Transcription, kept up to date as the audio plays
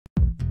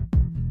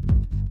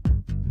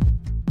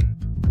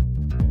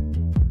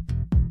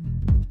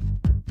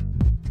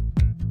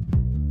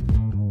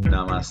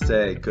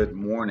Namaste, good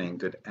morning,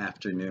 good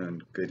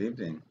afternoon, good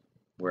evening,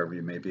 wherever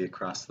you may be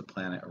across the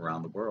planet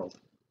around the world.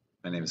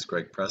 My name is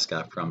Greg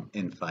Prescott from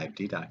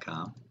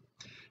in5d.com,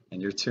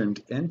 and you're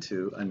tuned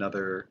into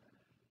another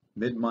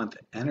mid-month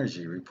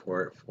energy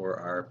report for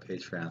our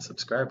Patreon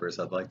subscribers.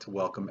 I'd like to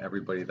welcome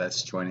everybody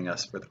that's joining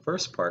us for the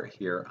first part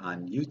here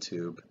on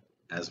YouTube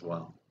as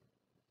well.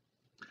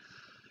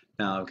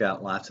 Now, I've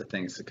got lots of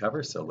things to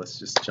cover, so let's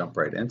just jump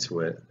right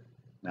into it.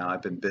 Now,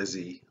 I've been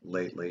busy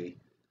lately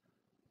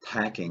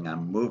packing.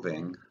 I'm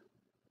moving.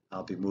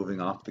 I'll be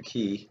moving off the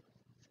key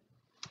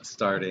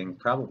starting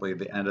probably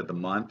the end of the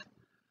month.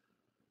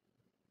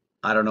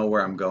 I don't know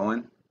where I'm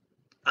going.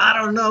 I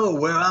don't know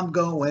where I'm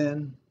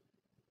going,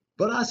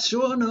 but I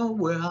sure know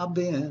where I've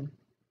been.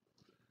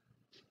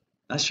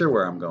 Not sure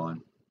where I'm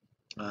going,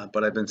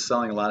 but I've been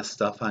selling a lot of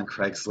stuff on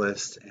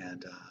Craigslist,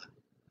 and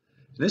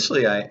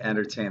initially I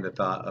entertained the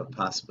thought of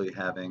possibly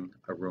having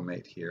a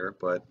roommate here,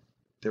 but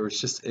there was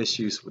just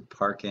issues with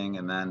parking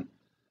and then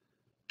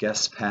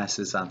guest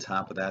passes on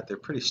top of that. They're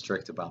pretty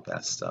strict about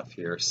that stuff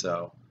here,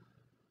 so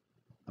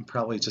I'm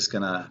probably just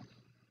gonna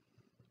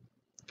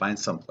find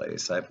some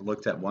place. I've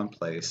looked at one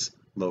place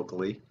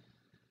locally,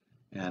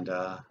 and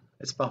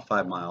it's about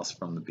 5 miles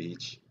from the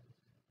beach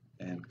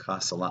and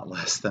costs a lot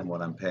less than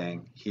what I'm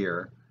paying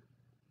here,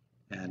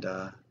 and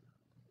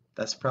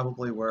that's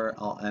probably where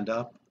I'll end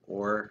up,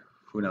 or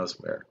who knows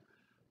where,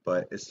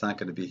 but it's not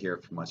going to be here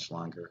for much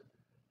longer,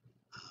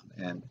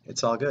 and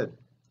it's all good.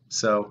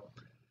 So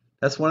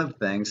that's one of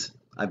the things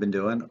I've been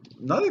doing.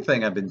 Another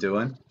thing I've been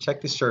doing,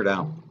 check this shirt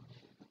out.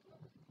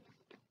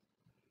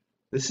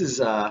 This is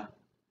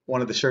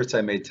one of the shirts I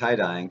made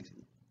tie-dyeing.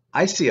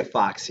 I see a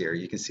fox here.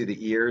 You can see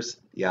the ears,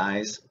 the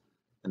eyes,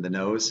 and the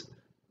nose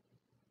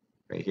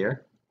right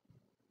here.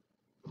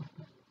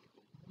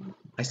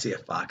 I see a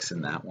fox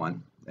in that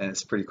one, and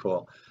it's pretty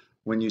cool.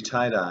 When you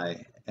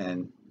tie-dye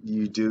and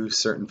you do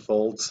certain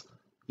folds,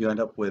 you end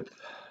up with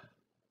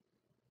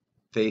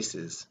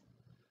faces.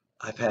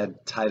 I've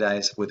had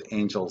tie-dyes with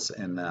angels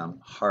and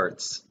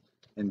hearts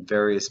and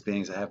various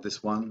beings. I have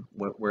this one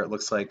where it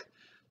looks like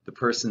the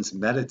person's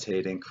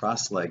meditating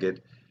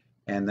cross-legged,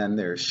 and then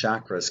there's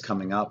chakras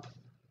coming up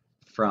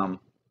from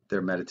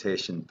their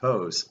meditation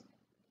pose.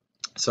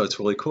 So it's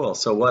really cool.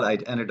 So what I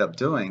ended up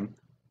doing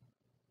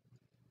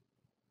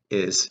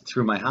is,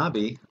 through my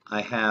hobby,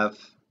 I have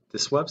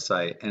this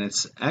website, and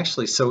it's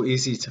actually so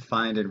easy to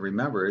find and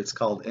remember. It's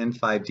called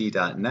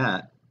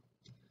in5d.net.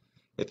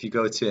 If you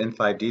go to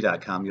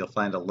in5d.com, you'll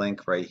find a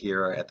link right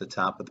here at the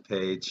top of the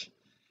page.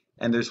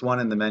 And there's one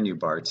in the menu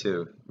bar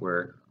too,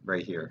 where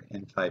right here,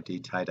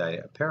 in5d tie-dye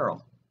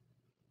apparel.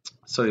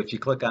 So if you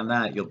click on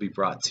that, you'll be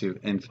brought to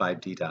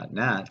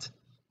in5d.net.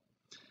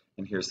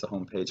 And here's the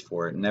home page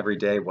for it. And every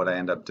day what I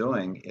end up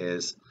doing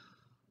is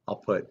I'll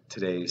put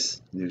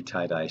today's new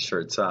tie-dye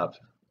shirts up,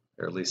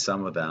 or at least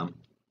some of them,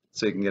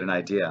 so you can get an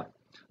idea.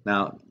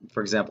 Now,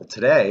 for example,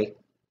 today,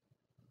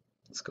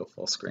 let's go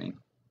full screen.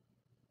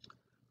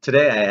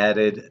 Today I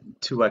added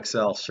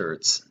 2XL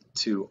shirts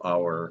to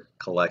our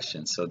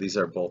collection. So these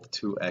are both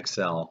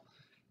 2XL,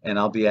 and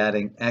I'll be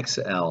adding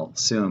XL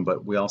soon,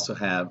 but we also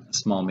have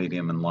small,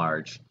 medium, and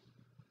large.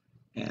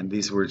 And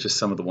these were just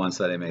some of the ones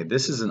that I made.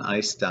 This is an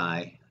ice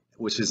dye,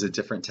 which is a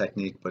different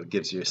technique, but it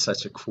gives you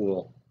such a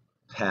cool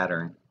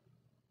pattern.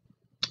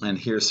 And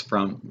here's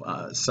from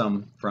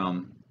some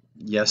from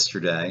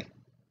yesterday,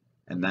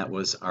 and that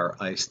was our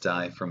ice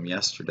dye from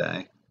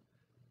yesterday.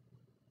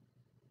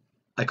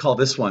 I call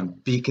this one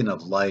Beacon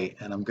of Light,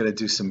 and I'm going to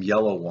do some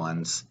yellow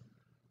ones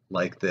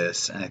like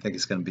this, and I think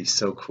it's going to be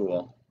so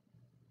cool.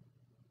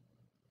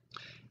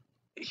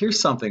 Here's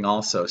something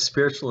also.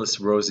 Spiritualist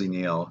Rosie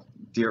Neal,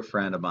 dear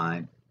friend of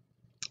mine,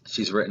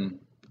 she's written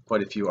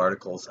quite a few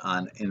articles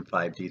on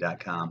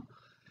in5d.com,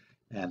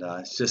 and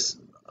it's just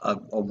a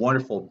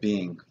wonderful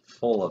being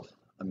full of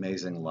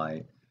amazing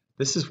light.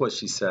 This is what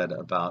she said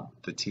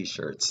about the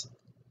t-shirts.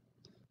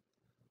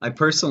 I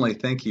personally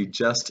think you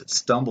just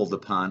stumbled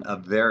upon a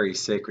very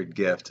sacred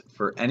gift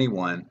for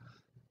anyone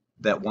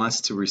that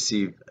wants to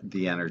receive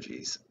the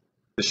energies.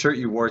 The shirt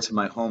you wore to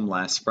my home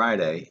last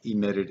Friday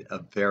emitted a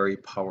very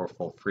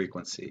powerful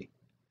frequency.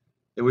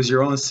 It was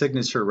your own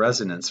signature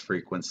resonance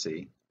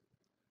frequency.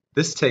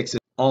 This takes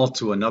it all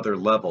to another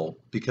level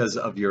because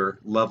of your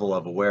level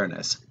of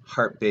awareness,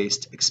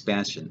 heart-based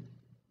expansion.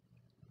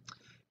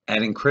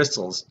 Adding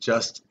crystals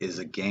just is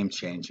a game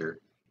changer,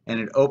 and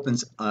it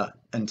opens an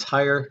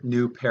entire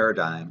new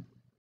paradigm.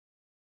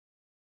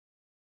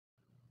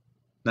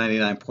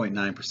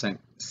 99.9%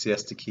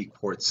 Siesta Key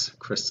quartz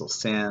crystal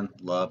sand,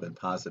 love and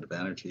positive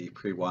energy,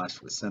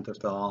 pre-washed with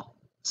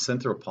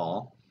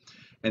synthropol,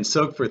 and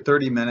soaked for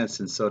 30 minutes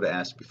in soda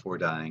ash before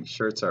dyeing.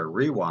 Shirts are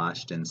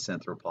re-washed in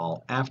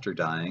synthropol after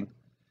dyeing.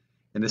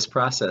 In this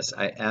process,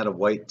 I add a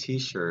white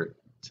t-shirt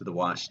to the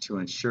wash to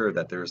ensure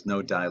that there is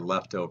no dye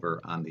left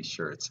over on these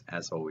shirts.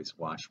 As always,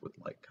 wash with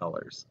light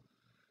colors.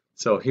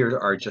 So here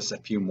are just a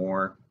few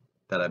more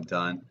that I've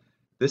done.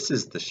 This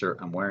is the shirt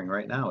I'm wearing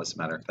right now, as a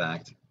matter of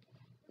fact.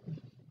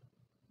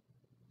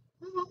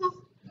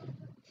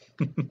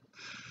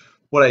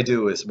 What I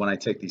do is when I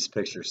take these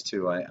pictures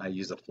too, I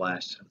use a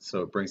flash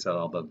so it brings out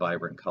all the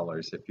vibrant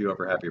colors. If you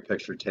ever have your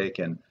picture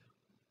taken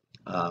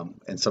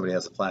and somebody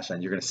has a flash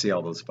on, you're going to see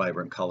all those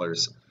vibrant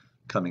colors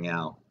coming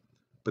out.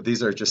 But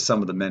these are just some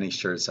of the many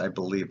shirts. I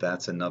believe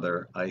that's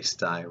another ice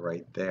dye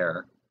right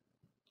there.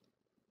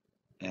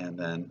 And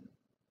then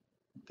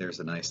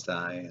there's an ice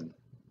dye, and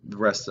the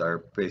rest are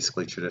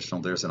basically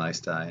traditional. There's an ice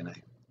dye, and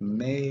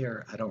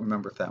I don't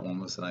remember if that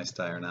one was an ice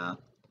dye or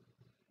not.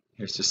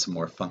 Here's just some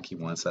more funky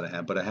ones that I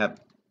have, but I have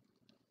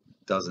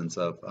dozens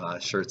of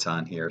shirts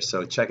on here.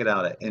 So check it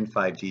out at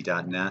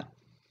in5d.net.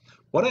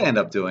 What I end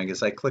up doing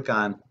is I click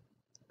on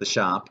the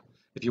shop.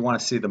 If you want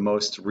to see the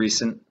most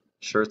recent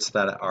shirts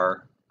that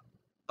are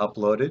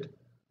uploaded,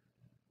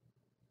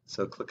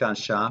 so click on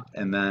shop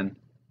and then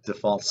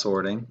default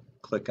sorting.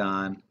 Click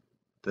on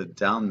the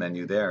down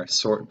menu there,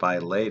 sort by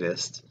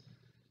latest,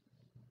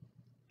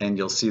 and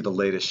you'll see the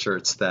latest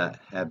shirts that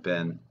have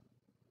been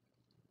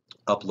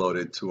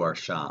uploaded to our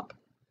shop.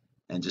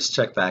 And just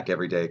check back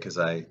every day because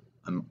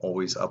I'm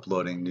always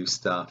uploading new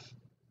stuff.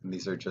 And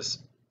these are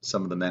just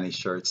some of the many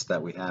shirts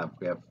that we have.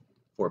 We have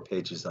 4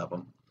 pages of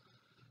them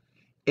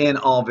in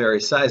all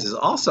various sizes.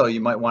 Also, you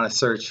might want to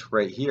search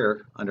right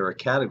here under a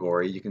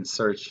category. You can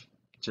search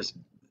just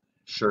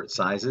shirt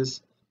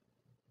sizes.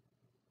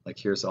 Like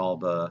here's all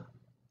the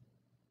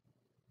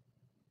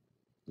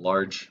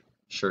large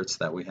shirts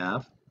that we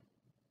have.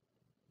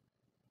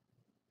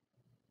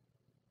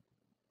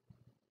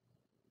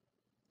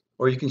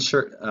 Or you can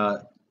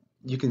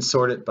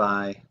sort it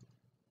by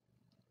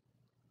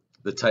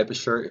the type of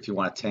shirt. If you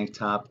want a tank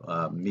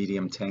top,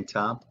 medium tank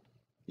top,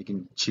 you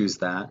can choose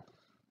that.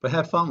 But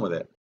have fun with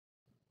it.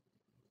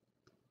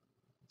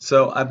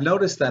 So I've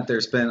noticed that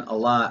there's been a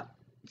lot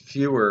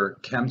fewer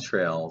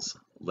chemtrails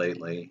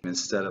lately.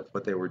 Instead of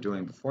what they were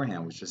doing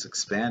beforehand, which is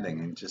expanding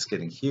and just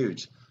getting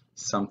huge.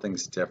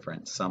 Something's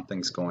different,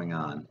 something's going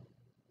on.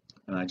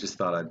 And I just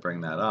thought I'd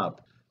bring that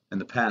up. In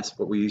the past,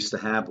 what we used to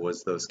have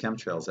was those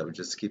chemtrails that would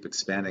just keep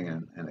expanding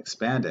and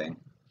expanding,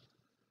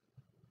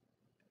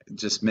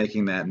 just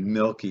making that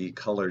milky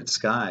colored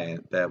sky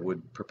that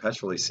would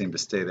perpetually seem to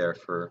stay there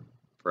for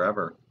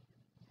forever.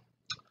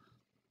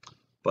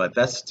 But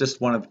that's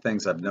just one of the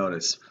things I've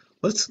noticed.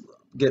 Let's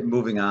get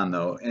moving on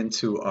though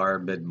into our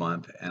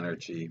mid-month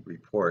energy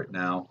report.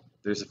 Now,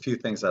 there's a few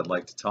things I'd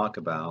like to talk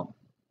about.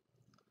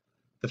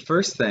 The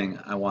first thing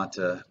I want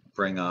to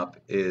bring up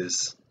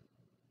is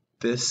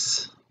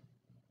this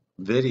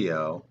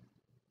video,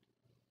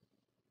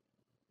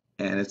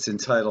 and it's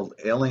entitled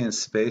Alien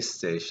Space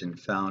Station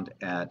Found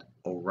at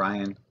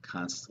Orion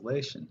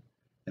Constellation.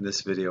 And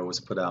this video was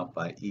put out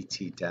by ET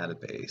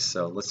Database.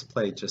 So let's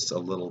play just a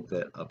little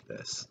bit of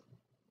this.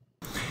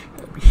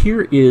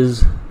 Here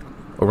is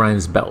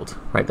Orion's belt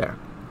right there.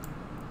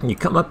 And you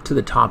come up to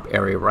the top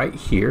area right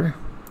here,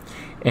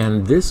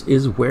 and this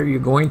is where you're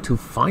going to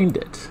find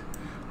it.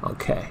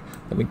 Okay,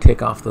 let me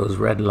take off those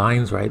red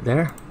lines right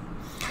there.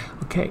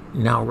 Okay,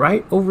 now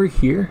right over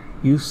here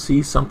you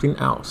see something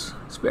else.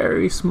 It's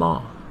very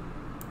small.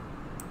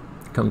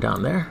 Come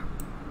down there,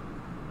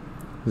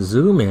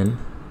 zoom in,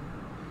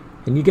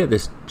 and you get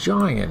this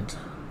giant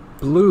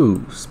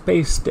blue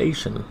space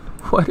station.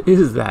 What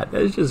is that?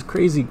 That is just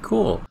crazy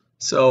cool.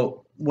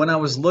 So when I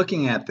was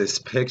looking at this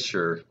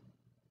picture,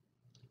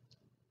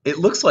 it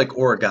looks like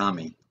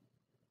origami.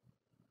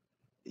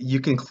 You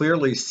can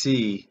clearly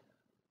see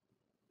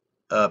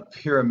a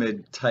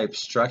pyramid type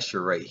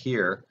structure right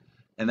here,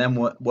 and then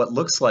what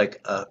looks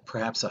like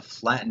perhaps a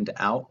flattened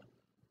out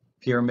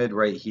pyramid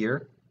right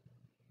here,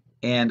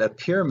 and a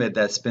pyramid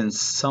that's been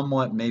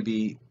somewhat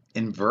maybe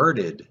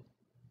inverted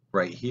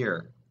right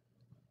here.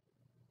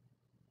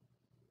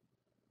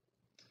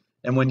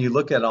 And when you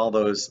look at all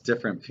those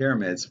different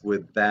pyramids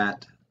with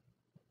that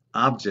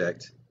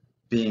object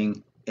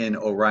being in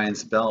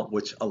Orion's belt,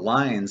 which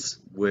aligns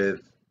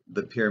with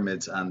the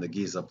pyramids on the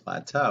Giza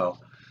Plateau,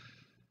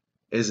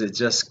 is it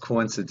just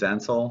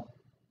coincidental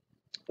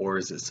or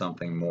is it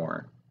something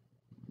more?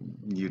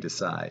 You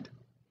decide.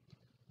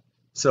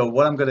 So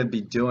what I'm going to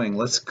be doing,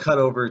 let's cut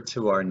over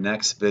to our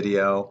next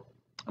video.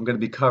 I'm going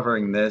to be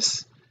covering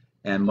this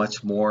and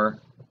much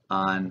more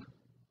on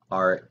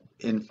our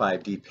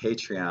In5D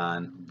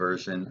Patreon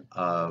version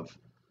of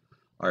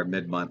our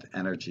mid-month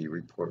energy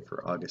report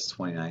for August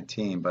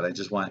 2019, but I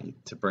just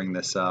want to bring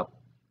this up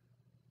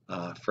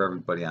for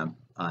everybody on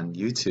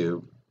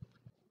YouTube.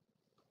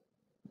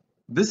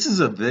 This is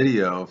a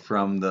video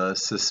from the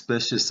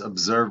Suspicious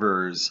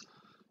Observers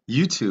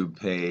YouTube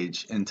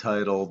page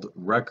entitled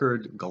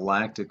Record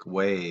Galactic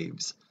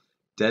Waves,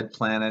 Dead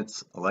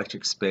Planets,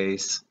 Electric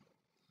Space,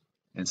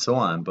 and so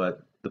on. But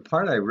the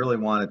part I really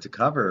wanted to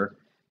cover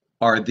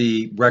are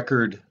the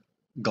record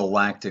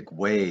galactic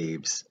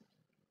waves.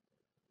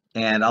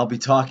 And I'll be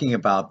talking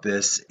about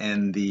this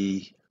in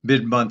the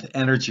mid-month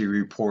energy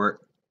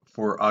report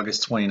for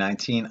August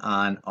 2019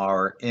 on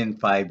our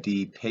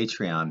In5D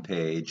Patreon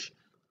page,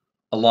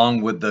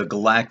 along with the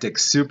galactic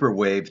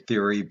superwave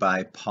theory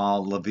by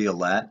Paul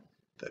LaViolette,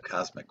 the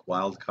cosmic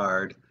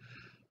wildcard,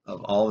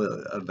 of all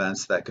the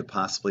events that could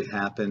possibly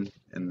happen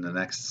in the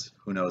next,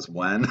 who knows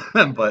when,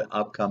 but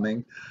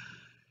upcoming,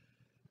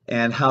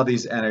 and how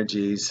these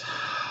energies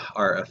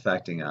are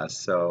affecting us.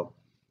 So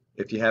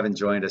if you haven't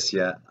joined us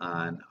yet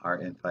on our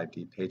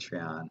In5D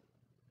Patreon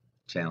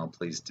channel,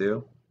 please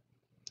do.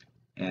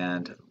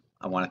 And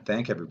I want to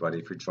thank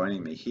everybody for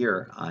joining me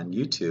here on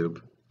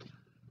YouTube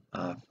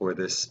for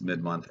this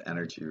mid-month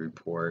energy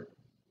report.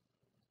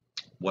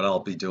 What I'll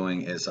be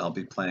doing is I'll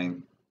be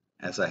playing,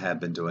 as I have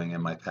been doing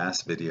in my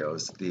past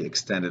videos, the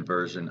extended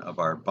version of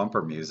our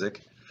bumper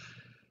music.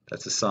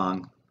 That's a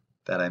song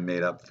that I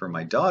made up for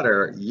my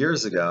daughter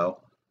years ago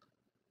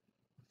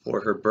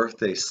for her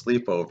birthday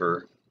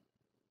sleepover.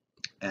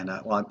 And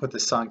I put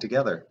this song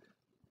together,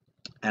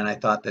 and I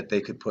thought that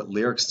they could put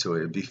lyrics to it.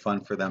 It'd be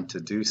fun for them to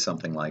do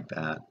something like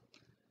that.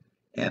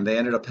 And they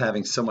ended up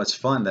having so much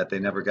fun that they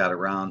never got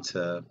around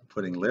to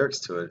putting lyrics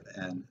to it.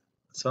 And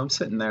so I'm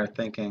sitting there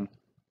thinking,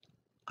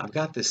 I've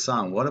got this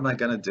song, what am I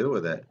going to do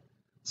with it?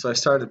 So I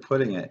started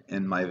putting it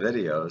in my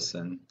videos,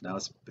 and now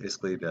it's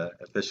basically the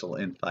official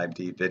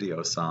In5D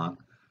video song.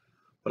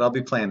 But I'll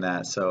be playing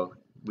that so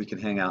we can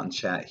hang out and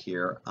chat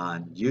here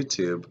on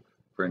YouTube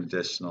for an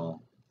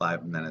additional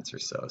 5 minutes or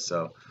so.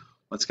 So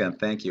once again,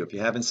 thank you. If you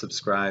haven't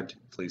subscribed,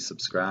 please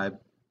subscribe,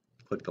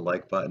 click the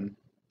like button,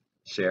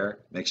 share,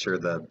 make sure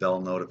the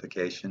bell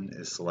notification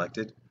is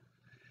selected,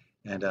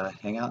 and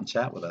hang out and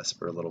chat with us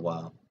for a little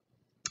while.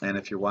 And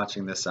if you're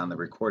watching this on the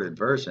recorded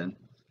version,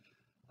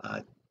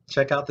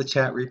 check out the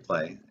chat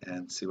replay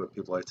and see what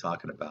people are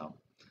talking about.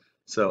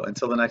 So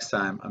until the next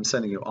time, I'm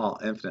sending you all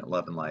infinite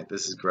love and light.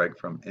 This is Greg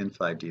from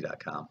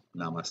In5D.com.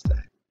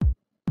 Namaste.